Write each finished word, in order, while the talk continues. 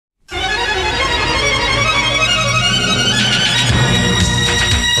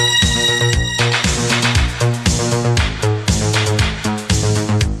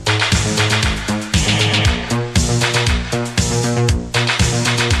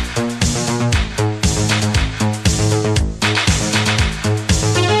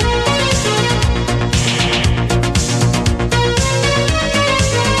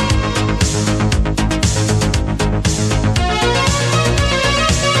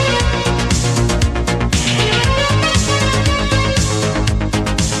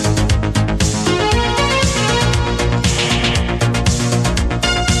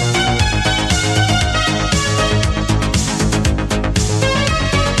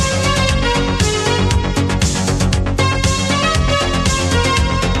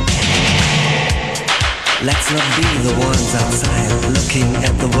not be the ones outside looking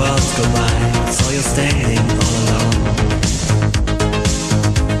at the world go by. So you're standing all alone.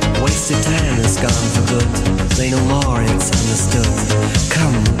 Wasted time is gone for good. Say no more, it's understood.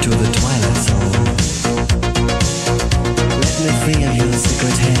 Come to the twilight zone. Let me feel your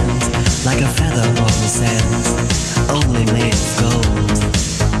secret hand, like a feather on the sand, only made of gold.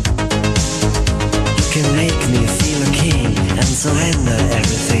 You can make me feel a king and surrender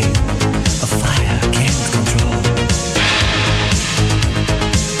everything a fire can't control.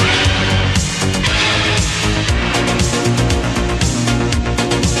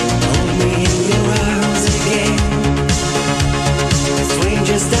 Hold me in your arms again.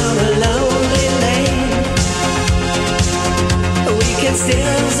 Strangers down a lonely lane. We can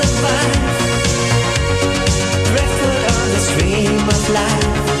still survive. Driftwood on the stream of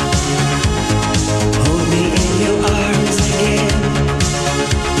life. Hold me in your arms again.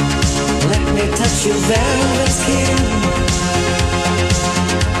 Let me touch your velvet skin.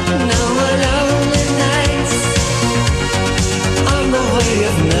 No more lonely nights on the way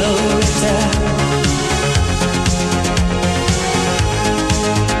of no return.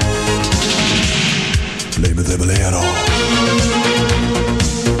 Play me the Bolero.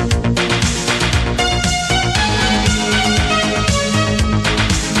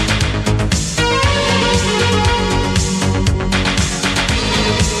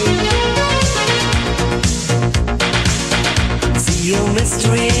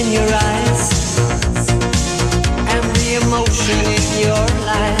 Mystery in your eyes and the emotion in your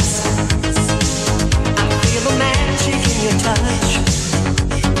lies. I feel the magic in your touch,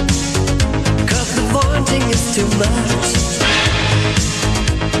 'cause the wanting is too much.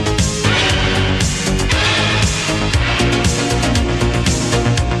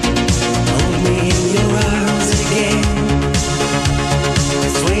 Hold me in your arms again.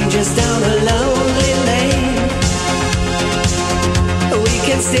 Strangers down a lonely lane. We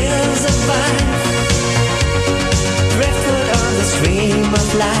can still survive. Driftwood on the stream of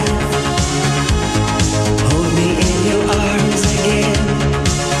life. Hold me in your arms again.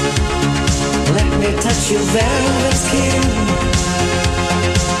 Let me touch your velvet skin.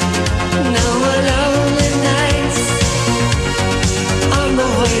 No more lonely nights on the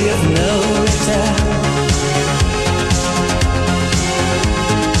way of no return.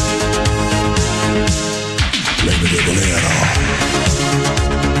 Play me the Bolero.